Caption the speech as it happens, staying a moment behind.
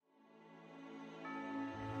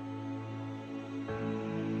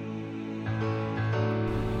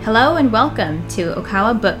Hello and welcome to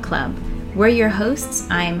Okawa Book Club. We're your hosts.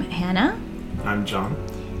 I'm Hannah. I'm John.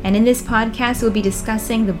 And in this podcast, we'll be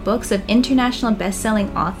discussing the books of international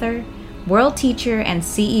best-selling author, world teacher, and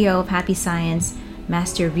CEO of Happy Science,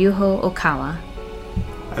 Master Ryuho Okawa.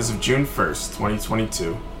 As of June 1st,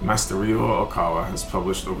 2022, Master Ryuho Okawa has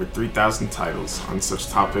published over 3,000 titles on such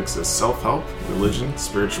topics as self-help, religion,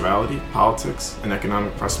 spirituality, politics, and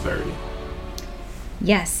economic prosperity.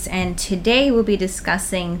 Yes, and today we'll be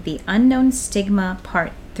discussing The Unknown Stigma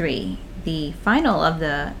Part 3, the final of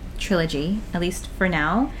the trilogy, at least for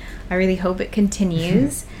now. I really hope it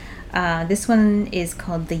continues. This one is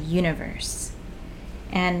called The Universe.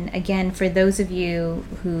 And again, for those of you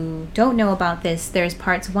who don't know about this, there's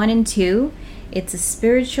parts 1 and 2. It's a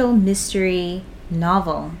spiritual mystery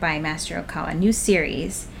novel by Master Okawa, a new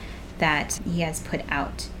series that he has put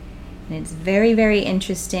out. And it's very, very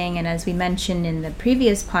interesting. And as we mentioned in the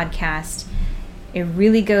previous podcast, it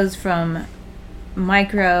really goes from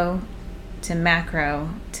micro to macro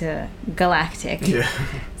to galactic. Yeah.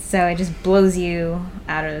 So it just blows you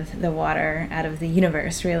out of the water, out of the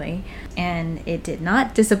universe, really. And it did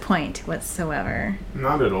not disappoint whatsoever.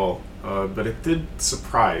 Not at all. But it did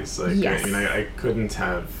surprise. Yes. I couldn't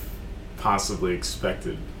have possibly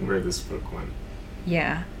expected where this book went.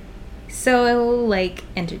 Yeah. So,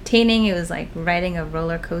 entertaining. It was like riding a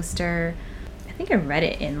roller coaster. I think I read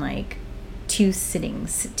it in, 2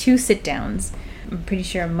 sit-downs. I'm pretty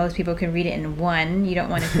sure most people can read it in one. You don't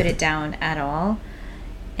want to put it down at all.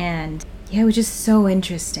 And, yeah, it was just so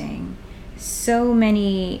interesting. So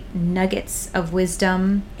many nuggets of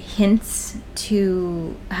wisdom, hints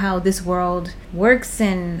to how this world works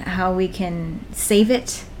and how we can save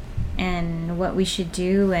it and what we should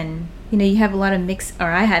do. And you have a lot of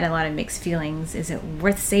I had a lot of mixed feelings. Is it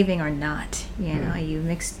worth saving or not?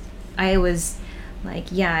 I was like,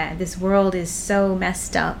 yeah, this world is so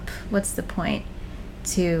messed up. What's the point?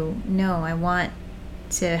 I want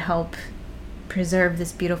to help preserve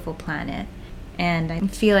this beautiful planet. And I'm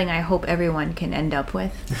feeling I hope everyone can end up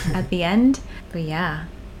with at the end. But yeah.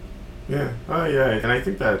 Yeah. Oh, yeah. And I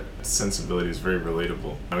think that sensibility is very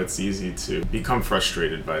relatable. It's easy to become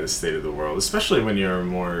frustrated by the state of the world, especially when you're a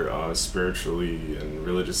more spiritually and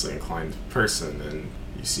religiously inclined person and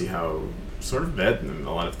you see how sort of bad a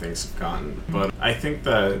lot of things have gotten. But I think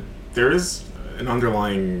that there is an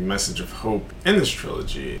underlying message of hope in this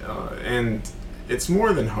trilogy. And it's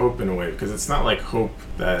more than hope in a way, because it's not like hope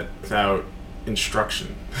that without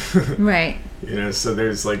instruction. Right. So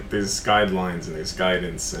there's guidelines and there's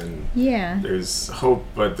guidance and there's hope,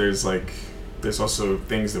 but there's also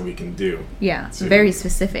things that we can do. Yeah, very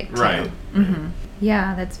specific too. Right. Mm-hmm.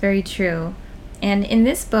 Yeah, that's very true. And in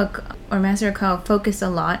this book, Master Okawa focused a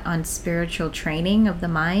lot on spiritual training of the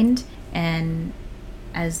mind, and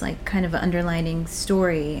as kind of an underlining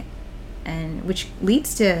story, and which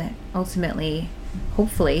leads to ultimately,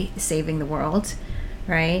 hopefully, saving the world,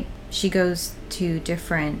 right? She goes to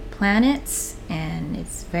different planets, and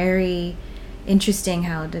it's very interesting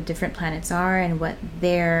how the different planets are and what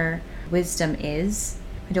their wisdom is.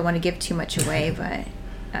 I don't want to give too much away,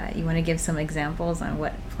 but you want to give some examples on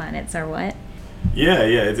what planets are what? Yeah,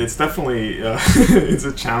 it's definitely it's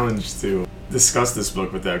a challenge to discuss this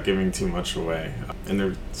book without giving too much away. And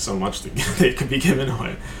there's so much that could be given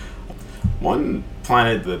away. One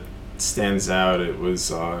planet that stands out, it was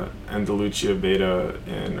Andalucia Beta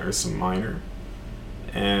and Ursa Minor,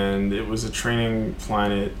 and it was a training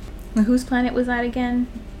planet. Whose planet was that again?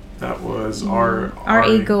 That was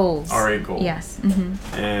Ra-Gols. Ra-Gol. Yes.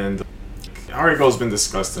 Mm-hmm. And Ra-Gol's been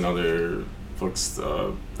discussed in other books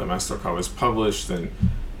that Master Okawa has published, and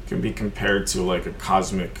can be compared to a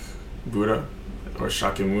cosmic Buddha or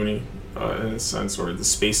Shakyamuni in a sense, or the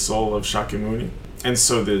space soul of Shakyamuni. And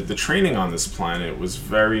so the training on this planet was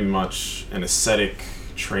very much an ascetic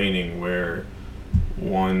training where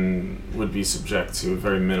one would be subject to a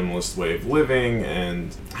very minimalist way of living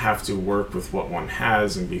and have to work with what one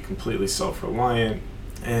has and be completely self-reliant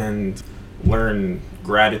and learn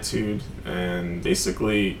gratitude. And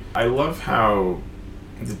basically, I love how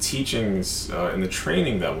the teachings and the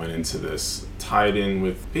training that went into this tied in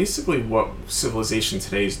with basically what civilization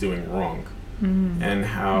today is doing wrong, and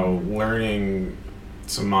how learning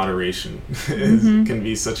some moderation can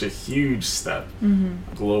be such a huge step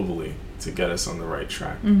globally to get us on the right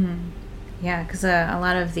track. Yeah, because a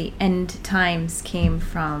lot of the end times came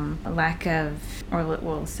from a lack of, or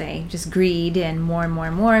we'll say, just greed and more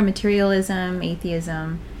materialism,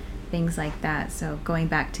 atheism, things like that. So going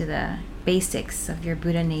back to the basics of your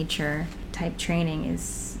Buddha nature type training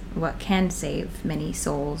is what can save many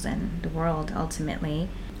souls and the world ultimately.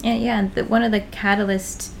 And yeah, one of the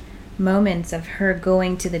catalyst moments of her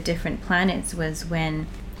going to the different planets was when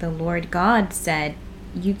the Lord God said,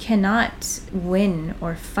 you cannot win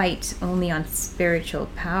or fight only on spiritual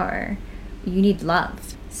power. You need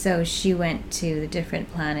love. So she went to the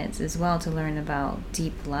different planets as well to learn about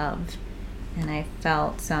deep love. And I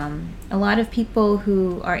felt a lot of people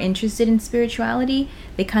who are interested in spirituality,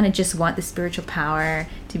 they kind of just want the spiritual power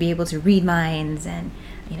to be able to read minds and,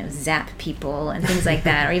 zap people and things like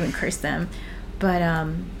that, or even curse them. But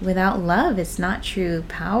without love, it's not true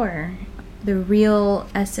power. The real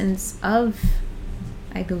essence of,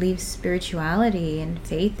 I believe, spirituality and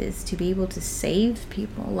faith is to be able to save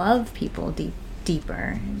people, love people deeper.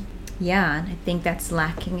 And yeah, I think that's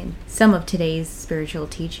lacking in some of today's spiritual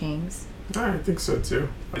teachings. I think so too.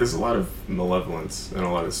 There's a lot of malevolence in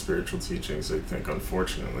a lot of spiritual teachings, I think,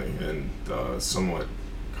 unfortunately, and somewhat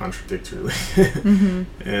contradictorily.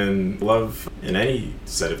 Mm-hmm. And love in any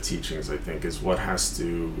set of teachings, I think, is what has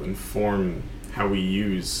to inform how we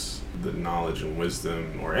use the knowledge and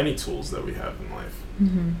wisdom or any tools that we have in life.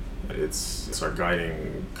 Mm-hmm. It's our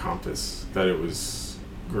guiding compass. That it was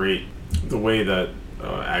great the way that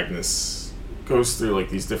Agnes goes through like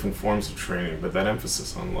these different forms of training, but that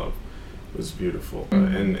emphasis on love was beautiful.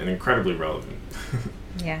 Mm-hmm. And incredibly relevant.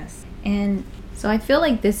 Yes. And so I feel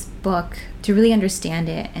like this book, to really understand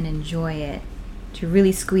it and enjoy it, to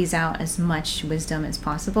really squeeze out as much wisdom as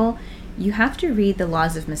possible, you have to read The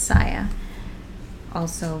Laws of Messiah,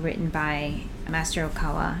 also written by Master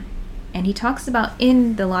Okawa. And he talks about,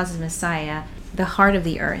 in The Laws of Messiah, the heart of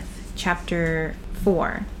the earth, chapter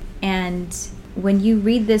 4. And when you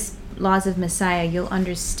read this Laws of Messiah, you'll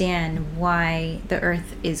understand why the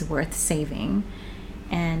earth is worth saving.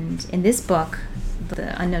 And in this book,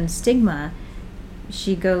 The Unknown Stigma,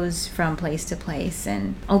 she goes from place to place,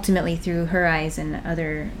 and ultimately through her eyes and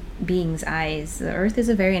other beings' eyes, the earth is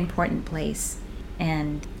a very important place.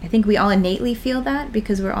 And I think we all innately feel that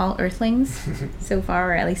because we're all earthlings so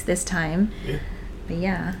far, or at least this time. Yeah. But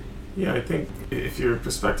yeah. Yeah, I think if your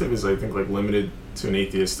perspective is, I think, like limited to an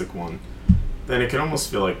atheistic one, then it can almost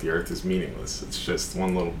feel like the earth is meaningless. It's just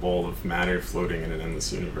one little ball of matter floating in an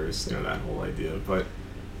endless universe, that whole idea.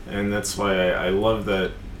 And that's why I love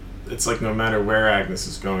that it's like no matter where Agnes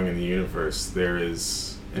is going in the universe, there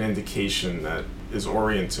is an indication that is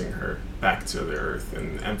orienting her back to the earth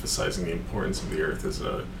and emphasizing the importance of the earth as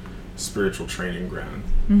a spiritual training ground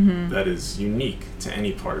that is unique to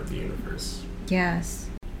any part of the universe. Yes.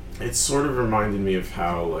 It sort of reminded me of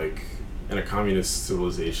how, like, in a communist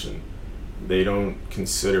civilization, they don't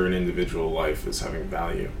consider an individual life as having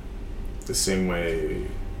value. The same way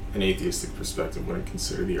an atheistic perspective wouldn't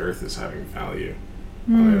consider the earth as having value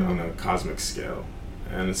on a cosmic scale.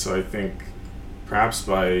 And so I think perhaps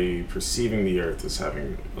by perceiving the earth as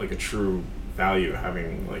having like a true value,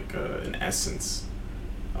 having like an essence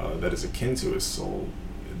that is akin to a soul,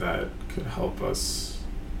 that could help us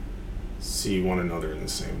see one another in the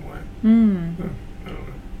same way. I don't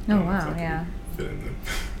know. Oh, wow, yeah. Fit in them.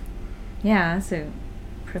 Yeah, that's a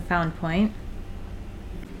profound point.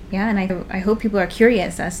 Yeah, and I hope people are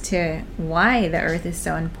curious as to why the earth is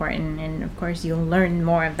so important. And of course, you'll learn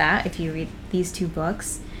more of that if you read these two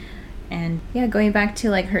books. And yeah, going back to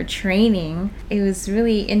like her training, it was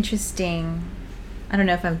really interesting. I don't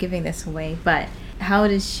know if I'm giving this away, but how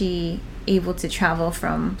is she able to travel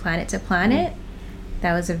from planet to planet?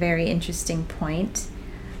 That was a very interesting point.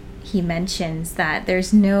 He mentions that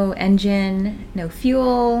there's no engine, no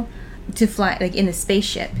fuel to fly, like in the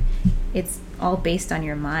spaceship. It's all based on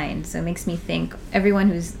your mind. So it makes me think everyone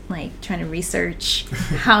who's like trying to research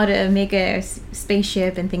how to make a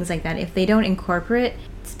spaceship and things like that, if they don't incorporate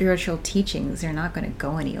spiritual teachings, they're not going to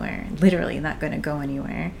go anywhere. Literally not going to go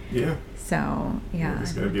anywhere. Yeah. So, yeah.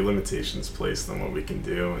 There's going to be limitations placed on what we can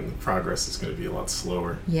do, and the progress is going to be a lot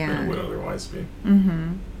slower than it would otherwise be.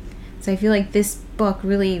 Mm-hmm. So I feel like this book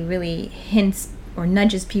really, really hints or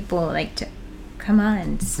nudges people like to come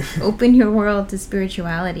on, open your world to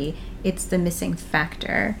spirituality. It's the missing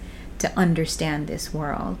factor to understand this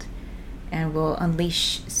world, and will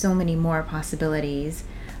unleash so many more possibilities.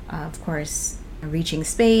 Of course, reaching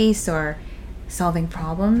space or solving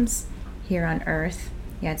problems here on Earth.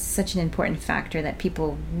 Yeah, it's such an important factor that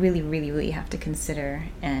people really, really, really have to consider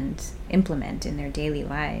and implement in their daily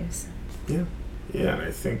lives. Yeah. Yeah,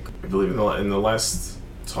 and I believe in the last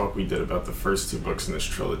talk we did about the first two books in this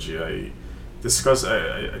trilogy, I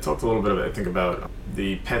talked a little bit about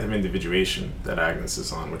the path of individuation that Agnes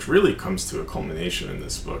is on, which really comes to a culmination in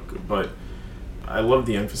this book. But I love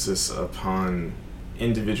the emphasis upon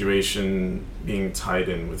individuation being tied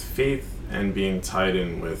in with faith and being tied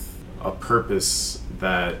in with a purpose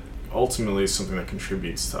that ultimately is something that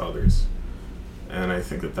contributes to others. And I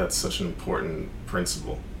think that that's such an important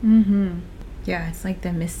principle. Yeah, it's like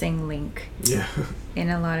the missing link Yeah. in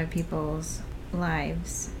a lot of people's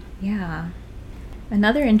lives. Yeah.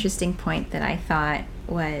 Another interesting point that I thought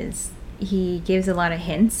was he gives a lot of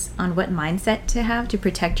hints on what mindset to have to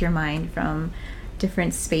protect your mind from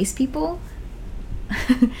different space people.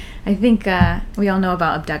 I think we all know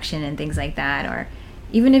about abduction and things like that, or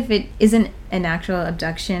even if it isn't an actual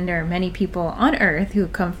abduction, there are many people on Earth who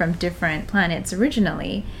come from different planets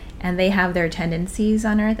originally, and they have their tendencies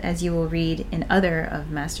on Earth, as you will read in other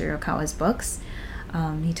of Master Yokawa's books.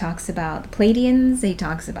 He talks about the Pleiadians, he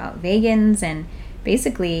talks about Vegans, and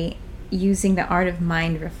basically using the art of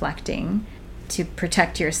mind reflecting to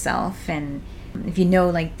protect yourself. And if you know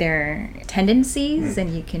like their tendencies,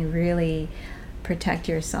 then you can really protect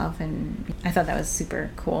yourself. And I thought that was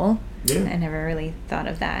super cool. Yeah. I never really thought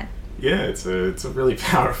of that. Yeah, it's a really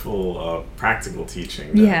powerful practical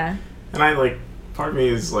teaching. Yeah. And I like, part of me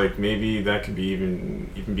is like, maybe that could be even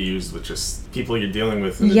be used with just people you're dealing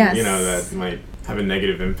with, and Yes. you know, that might have a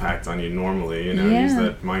negative impact on you normally, you know, Yeah. use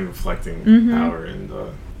that mind reflecting power. And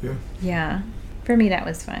yeah. Yeah. For me, that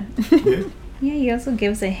was fun. Yeah. Yeah, he also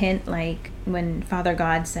gives a hint, like when Father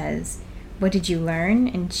God says, "What did you learn?"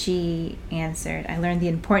 And she answered, "I learned the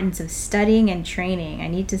importance of studying and training. I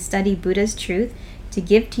need to study Buddha's truth to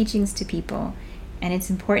give teachings to people. And it's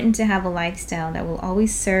important to have a lifestyle that will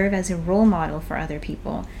always serve as a role model for other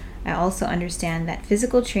people. I also understand that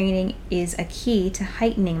physical training is a key to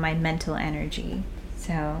heightening my mental energy."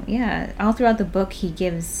 So, yeah, all throughout the book, he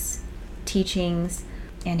gives teachings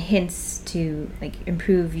and hints to like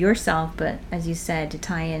improve yourself, but as you said, to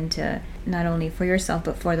tie into not only for yourself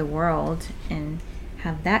but for the world and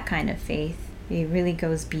have that kind of faith. It really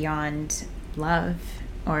goes beyond love,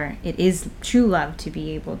 or it is true love to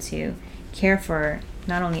be able to care for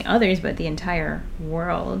not only others but the entire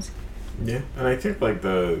world. Yeah, and I think like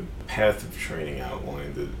the path of training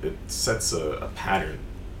outlined, it sets a pattern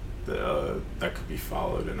that could be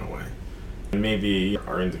followed in a way. And maybe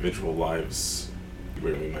our individual lives,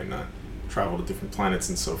 where we might not travel to different planets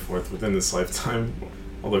and so forth within this lifetime,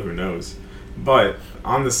 although who knows. But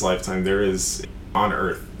on this lifetime, on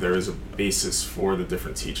Earth, there is a basis for the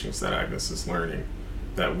different teachings that Agnes is learning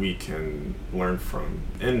that we can learn from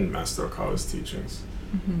in Master Okawa's teachings.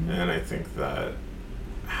 And I think that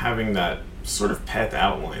having that sort of path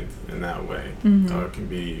outlined in that way can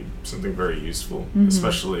be something very useful,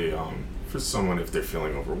 especially for someone if they're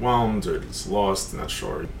feeling overwhelmed or just lost, not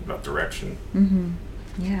sure about direction.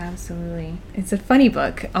 Yeah, absolutely. It's a funny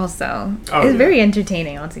book also. Oh, it's yeah. very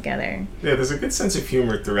entertaining altogether. Yeah, there's a good sense of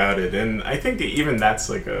humor throughout it, and I think that even that's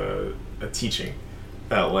like a teaching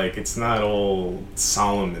that like it's not all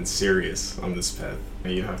solemn and serious on this path.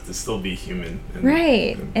 You have to still be human.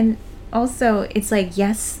 Right. And also, it's like,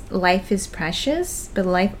 yes, life is precious, but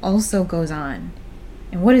life also goes on.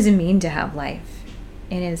 And what does it mean to have life?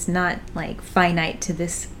 And it's not like finite to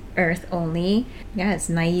this Earth only. Yeah, it's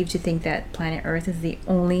naive to think that planet Earth is the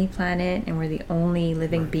only planet and we're the only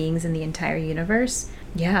living beings in the entire universe.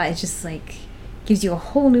 Yeah, it's just like gives you a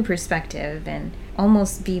whole new perspective and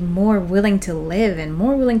almost be more willing to live and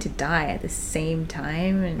more willing to die at the same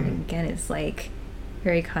time. And again, it's like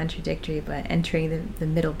very contradictory, but entering the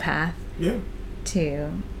middle path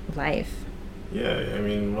to life. Yeah, I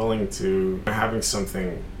mean, having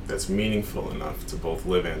something that's meaningful enough to both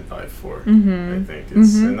live and die for, I think.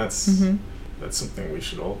 And that's something we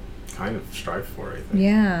should all kind of strive for, I think.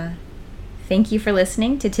 Yeah. Thank you for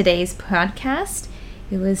listening to today's podcast.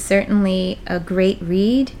 It was certainly a great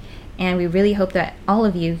read, and we really hope that all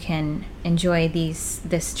of you can enjoy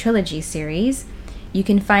this trilogy series. You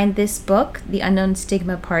can find this book, The Unknown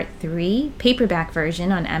Stigma Part 3, paperback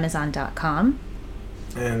version on Amazon.com.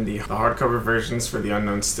 And the hardcover versions for The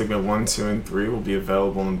Unknown Stigma 1, 2, and 3 will be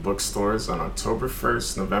available in bookstores on October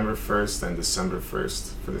 1st, November 1st, and December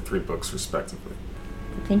 1st for the 3 books respectively.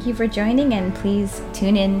 Thank you for joining, and please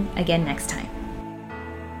tune in again next time.